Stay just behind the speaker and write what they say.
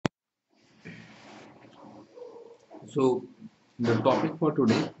So the topic for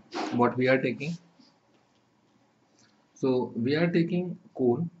today, what we are taking. So we are taking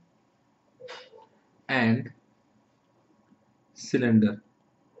cone and cylinder.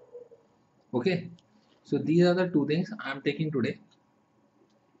 Okay. So these are the two things I am taking today.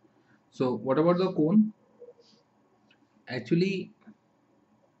 So what about the cone? Actually,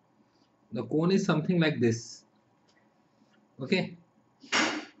 the cone is something like this. Okay.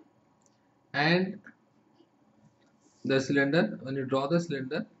 And the cylinder, when you draw the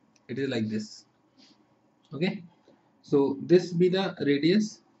cylinder, it is like this. Okay. So this be the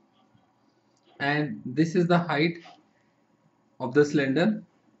radius and this is the height of the cylinder.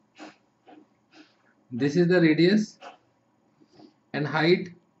 This is the radius and height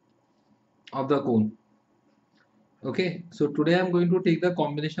of the cone. Okay, so today I'm going to take the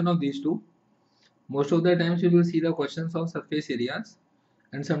combination of these two. Most of the times you will see the questions of surface areas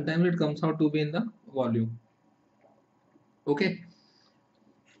and sometimes it comes out to be in the volume. Okay,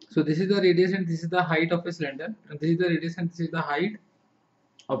 so this is the radius and this is the height of a cylinder, and this is the radius and this is the height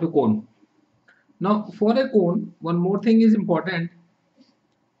of a cone. Now for a cone, one more thing is important: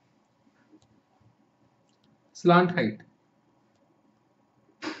 slant height.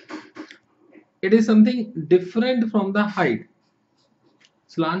 It is something different from the height.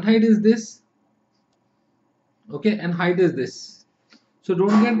 Slant height is this, okay, and height is this. So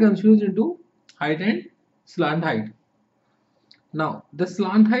don't get confused into height and slant height. Now the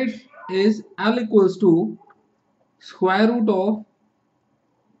slant height is L equals to square root of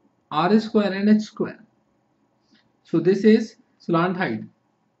R square and H square. So this is slant height.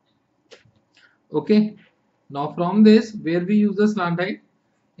 Okay. Now from this, where we use the slant height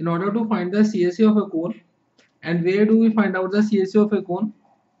in order to find the CSA of a cone, and where do we find out the CSA of a cone?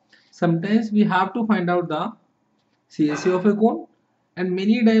 Sometimes we have to find out the CSA of a cone, and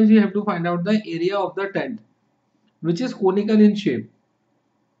many times we have to find out the area of the tent, which is conical in shape.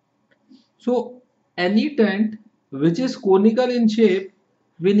 So any tent which is conical in shape,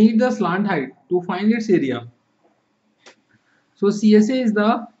 we need the slant height to find its area. So CSA is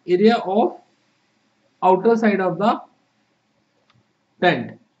the area of outer side of the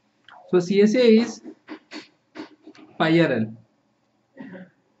tent. So CSA is pi RL.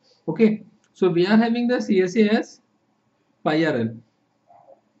 Okay. So we are having the CSA as pi RL.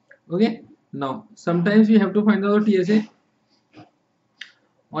 Okay. Now sometimes we have to find out the TSA.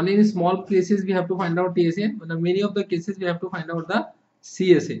 Only in small cases we have to find out TSA. But in many of the cases we have to find out the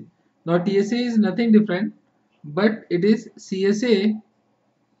CSA. Now TSA is nothing different, but it is CSA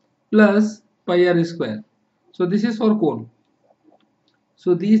plus pi R square. So this is for cone.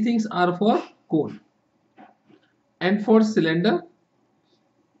 So these things are for cone. And for cylinder,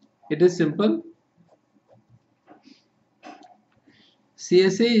 it is simple.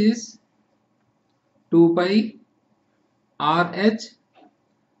 CSA is 2 pi RH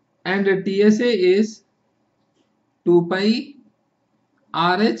and TSA is 2 pi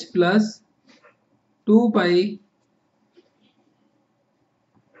RH plus 2 pi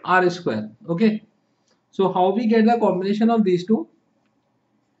R square. Okay. So how we get the combination of these two?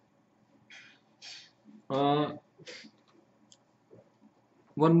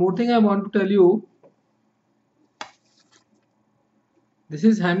 One more thing I want to tell you. This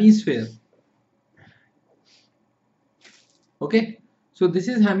is hemisphere. Okay. So this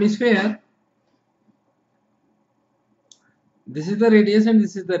is hemisphere. This is the radius and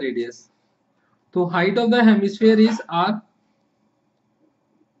this is the radius. So height of the hemisphere is R.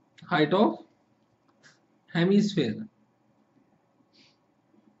 Height of hemisphere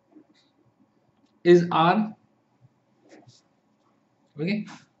is R. Okay.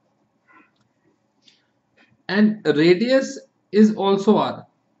 And radius is also R.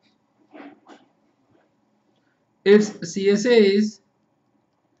 Its CSA is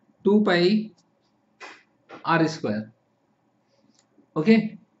 2 pi R square.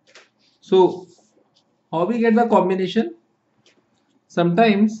 Okay. So how we get the combination?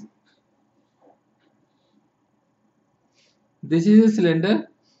 Sometimes this is a cylinder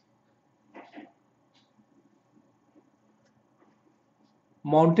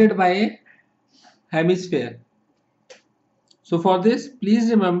mounted by a hemisphere. So for this, please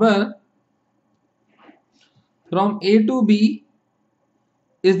remember, from A to B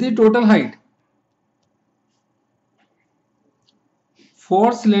is the total height.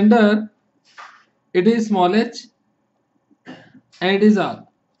 For cylinder, it is small h and it is R.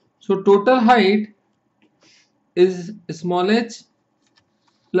 So total height is small h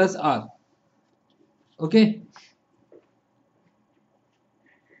plus R. Okay.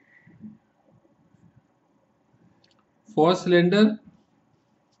 For cylinder,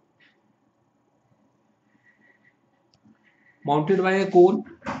 mounted by a cone.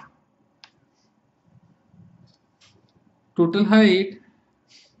 Total height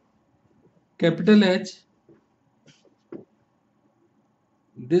capital H.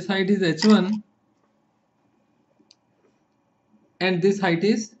 This height is H1 and this height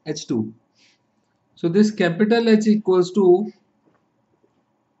is H2. So this capital H equals to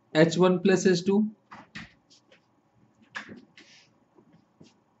H1 plus H2.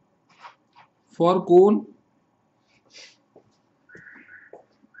 For cone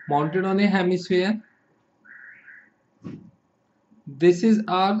mounted on a hemisphere, this is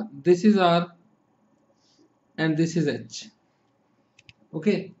R, and this is H.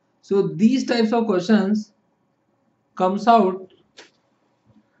 Okay, so these types of questions comes out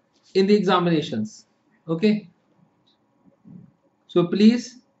in the examinations. Okay, so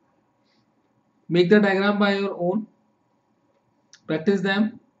please make the diagram by your own, practice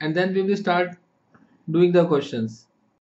them, and then we will start doing the questions.